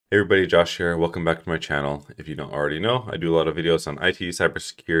Hey everybody, Josh here. Welcome back to my channel. If you don't already know, I do a lot of videos on IT,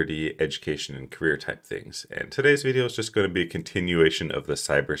 cybersecurity, education, and career type things. And today's video is just going to be a continuation of the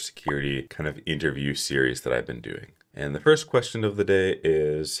cybersecurity kind of interview series that I've been doing. And the first question of the day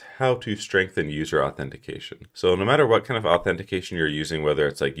is how to strengthen user authentication. So no matter what kind of authentication you're using, whether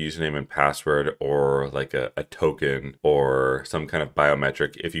it's like username and password or like a token or some kind of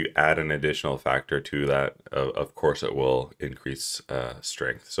biometric, if you add an additional factor to that, of course it will increase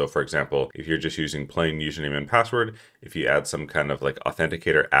strength. So for example, if you're just using plain username and password, if you add some kind of like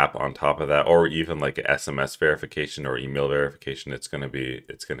authenticator app on top of that, or even like a SMS verification or email verification, it's going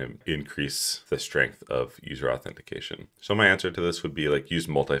to increase the strength of user authentication. So my answer to this would be like use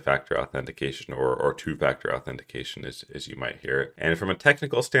multi-factor authentication or two-factor authentication as you might hear it. And from a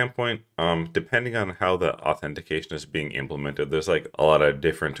technical standpoint, depending on how the authentication is being implemented, there's like a lot of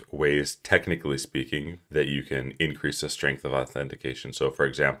different ways, technically speaking, that you can increase the strength of authentication. So for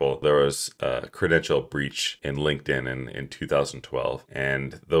example, there was a credential breach in LinkedIn in 2012,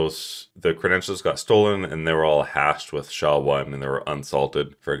 and the credentials got stolen and they were all hashed with SHA-1 and they were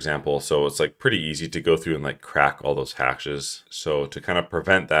unsalted, for example. So it's like pretty easy to go through and like crack all those hashes. So to kind of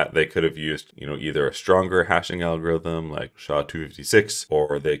prevent that, they could have used, either a stronger hashing algorithm like SHA-256,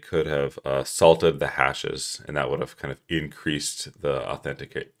 or they could have salted the hashes, and that would have kind of increased the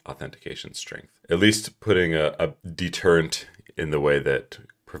authentication strength. At least putting a deterrent in the way that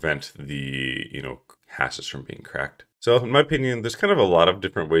prevent the, hashes from being cracked. So in my opinion, there's kind of a lot of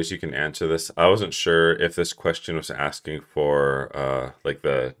different ways you can answer this. I wasn't sure if this question was asking for like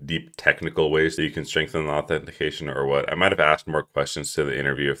the deep technical ways that you can strengthen the authentication or what. I might have asked more questions to the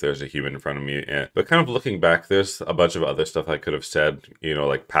interview if there's a human in front of me. But kind of looking back, there's a bunch of other stuff I could have said,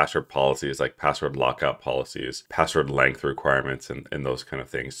 like password policies, like password lockout policies, password length requirements, and those kind of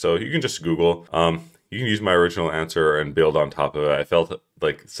things. So you can just Google. You can use my original answer and build on top of it. I felt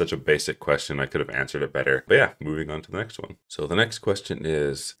like such a basic question, I could have answered it better. But yeah, moving on to the next one. So the next question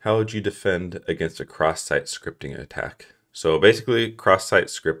is, how would you defend against a cross-site scripting attack? So basically, cross-site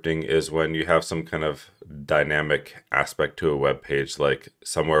scripting is when you have some kind of dynamic aspect to a web page, like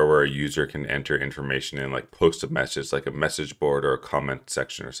somewhere where a user can enter information and like post a message, like a message board or a comment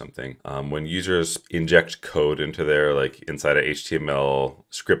section or something. When users inject code into there, like inside a HTML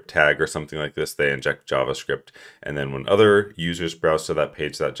script tag or something like this, they inject JavaScript. And then when other users browse to that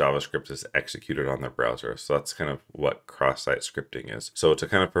page, that JavaScript is executed on their browser. So that's kind of what cross-site scripting is. So to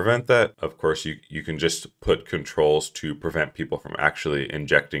kind of prevent that, of course, you can just put controls to prevent people from actually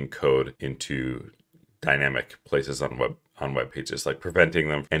injecting code into dynamic places on web pages, like preventing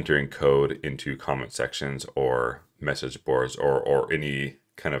them entering code into comment sections or message boards or any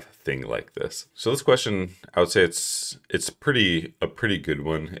kind of thing like this. So this question, I would say it's a pretty good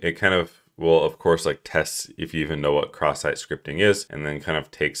one. It kind of will, of course, like tests if you even know what cross-site scripting is, and then kind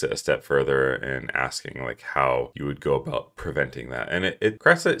of takes it a step further and asking like how you would go about preventing that. And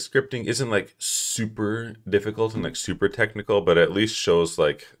cross-site scripting isn't like super difficult and like super technical, but at least shows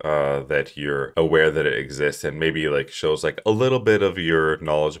like that you're aware that it exists, and maybe like shows like a little bit of your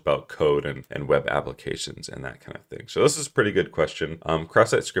knowledge about code and web applications and that kind of thing. So this is a pretty good question.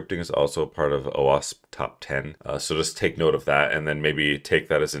 Cross-site scripting is also part of OWASP top 10. So just take note of that, and then maybe take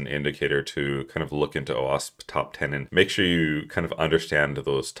that as an indicator to kind of look into OWASP top 10 and make sure you kind of understand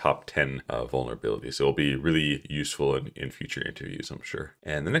those top 10 vulnerabilities. It will be really useful in future interviews, I'm sure.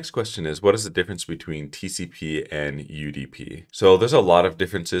 And the next question is, what is the difference between TCP and UDP? So there's a lot of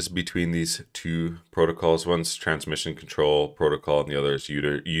differences between these two protocols. One's transmission control protocol and the other is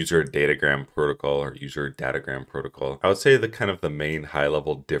user datagram protocol or user datagram protocol. I would say the main high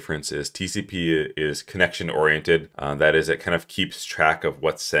level difference is TCP is connection oriented. That is, it kind of keeps track of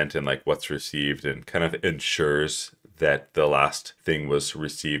what's sent and like what's received, and kind of ensures that the last thing was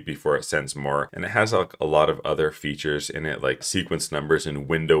received before it sends more. And it has like a lot of other features in it, like sequence numbers and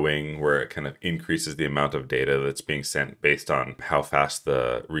windowing, where it kind of increases the amount of data that's being sent based on how fast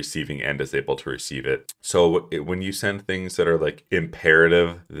the receiving end is able to receive it. So when you send things that are like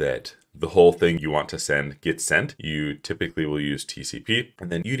imperative that the whole thing you want to send gets sent, you typically will use TCP. And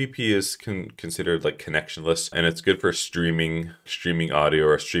then UDP is considered like connectionless, and it's good for streaming audio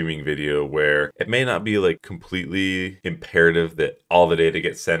or streaming video, where it may not be like completely imperative that all the data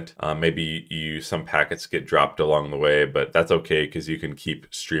gets sent. Maybe some packets get dropped along the way, but that's okay because you can keep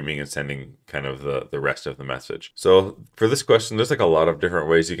streaming and sending kind of the rest of the message. So for this question, there's like a lot of different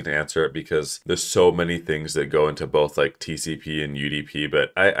ways you can answer it, because there's so many things that go into both like TCP and UDP.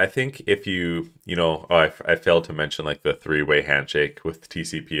 But I think if I failed to mention like the three-way handshake with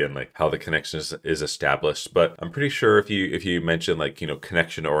TCP and like how the connection is established, but I'm pretty sure if you mention like,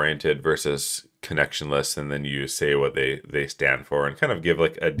 connection oriented versus connectionless, and then you say what they stand for and kind of give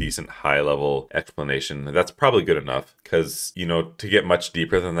like a decent high level explanation. That's probably good enough, because, you know, to get much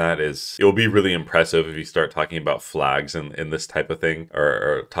deeper than that it will be really impressive if you start talking about flags in this type of thing,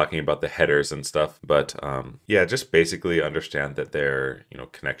 or talking about the headers and stuff. But yeah, just basically understand that they're, you know,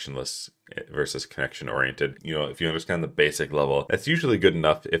 connectionless versus connection oriented. You know, if you understand the basic level, that's usually good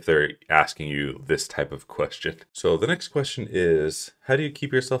enough if they're asking you this type of question. So the next question is, how do you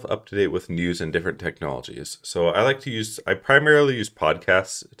keep yourself up to date with news and different technologies? So I primarily use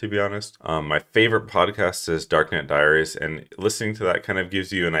podcasts, to be honest. My favorite podcast is Darknet Diaries, and listening to that kind of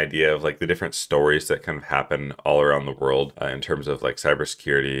gives you an idea of like the different stories that kind of happen all around the world in terms of like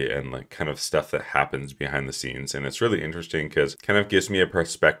cybersecurity and like kind of stuff that happens behind the scenes. And it's really interesting because it kind of gives me a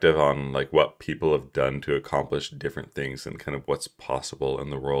perspective on like what people have done to accomplish different things and kind of what's possible in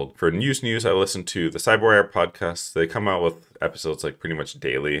the world. For news, I listen to the CyberWire podcast. They come out with episodes like pretty much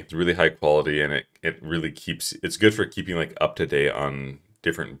daily. It's really high quality, and it really it's good for keeping like up to date on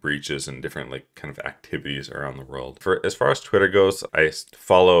different breaches and different like kind of activities around the world. For as far as Twitter goes, I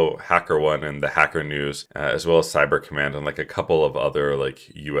follow HackerOne and the Hacker News, as well as Cyber Command and like a couple of other like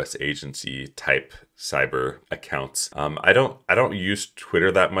US agency type cyber accounts. I don't use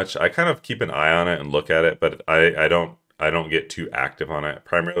Twitter that much. I kind of keep an eye on it and look at it, but I don't get too active on it.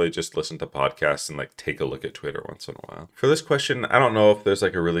 Primarily just listen to podcasts and like take a look at Twitter once in a while. For this question, I don't know if there's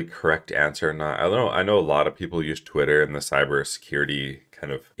like a really correct answer or not. I know a lot of people use Twitter in the cybersecurity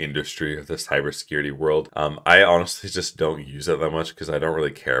kind of industry of the cybersecurity world. I honestly just don't use it that much because I don't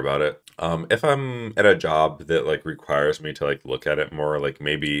really care about it. If I'm at a job that like requires me to like look at it more, like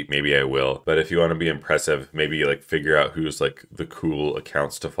maybe I will. But if you want to be impressive, maybe like figure out who's like the cool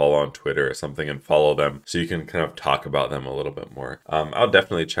accounts to follow on Twitter or something and follow them so you can kind of talk about them a little bit more. I'll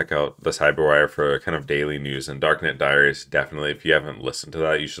definitely check out the CyberWire for kind of daily news, and Darknet Diaries, definitely. If you haven't listened to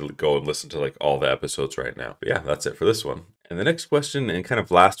that, you should go and listen to like all the episodes right now. But yeah, that's it for this one. And the next question, and kind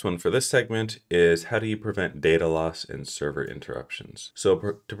of last one for this segment, is how do you prevent data loss and server interruptions?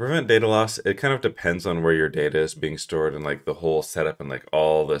 So to prevent data loss, it kind of depends on where your data is being stored and like the whole setup and like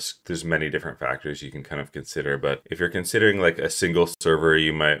all this. There's many different factors you can kind of consider. But if you're considering like a single server,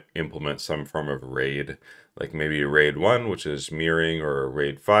 you might implement some form of RAID. Like maybe RAID 1, which is mirroring, or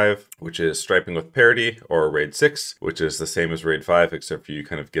RAID 5, which is striping with parity, or RAID 6, which is the same as RAID 5, except for you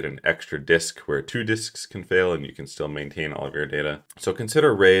kind of get an extra disk where 2 disks can fail and you can still maintain all of your data. So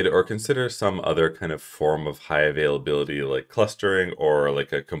consider RAID, or consider some other kind of form of high availability like clustering, or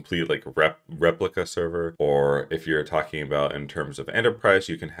like a complete like replica server. Or if you're talking about in terms of enterprise,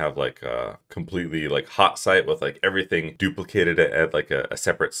 you can have like a completely like hot site with like everything duplicated at like a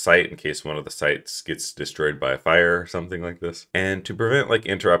separate site in case one of the sites gets destroyed by a fire or something like this. And to prevent like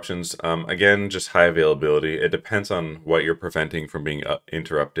interruptions, again, just high availability. It depends on what you're preventing from being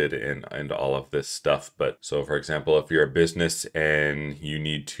interrupted and all of this stuff. But so for example, if you're a business and you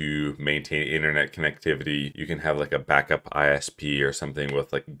need to maintain internet connectivity, you can have like a backup ISP or something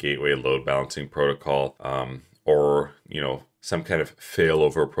with like gateway load balancing protocol, or, you know, some kind of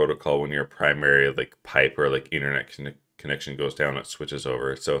failover protocol when your primary like pipe or like internet connection goes down, it switches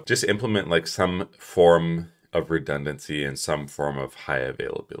over. So just implement like some form of redundancy and some form of high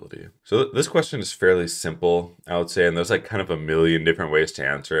availability. So this question is fairly simple, I would say, and there's like kind of a million different ways to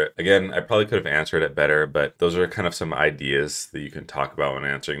answer it. Again, I probably could have answered it better, but those are kind of some ideas that you can talk about when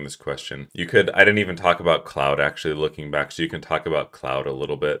answering this question. I didn't even talk about cloud actually looking back, so you can talk about cloud a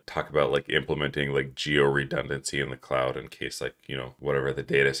little bit, talk about like implementing like geo redundancy in the cloud in case like, you know, whatever the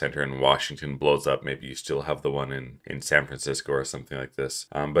data center in Washington blows up, maybe you still have the one in San Francisco or something like this.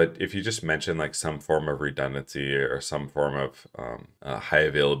 But if you just mention like some form of redundancy or some form of high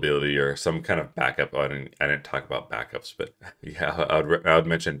availability or some kind of backup. I didn't talk about backups, but yeah, I would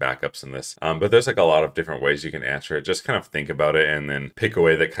mention backups in this. But there's like a lot of different ways you can answer it. Just kind of think about it and then pick a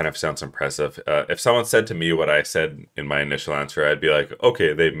way that kind of sounds impressive. If someone said to me what I said in my initial answer, I'd be like,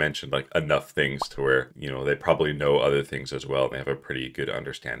 okay, they've mentioned like enough things to where, you know, they probably know other things as well. And they have a pretty good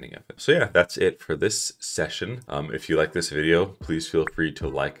understanding of it. So yeah, that's it for this session. If you like this video, please feel free to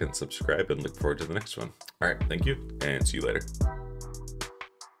like and subscribe, and look forward to the next one. All right, thank you, and see you later.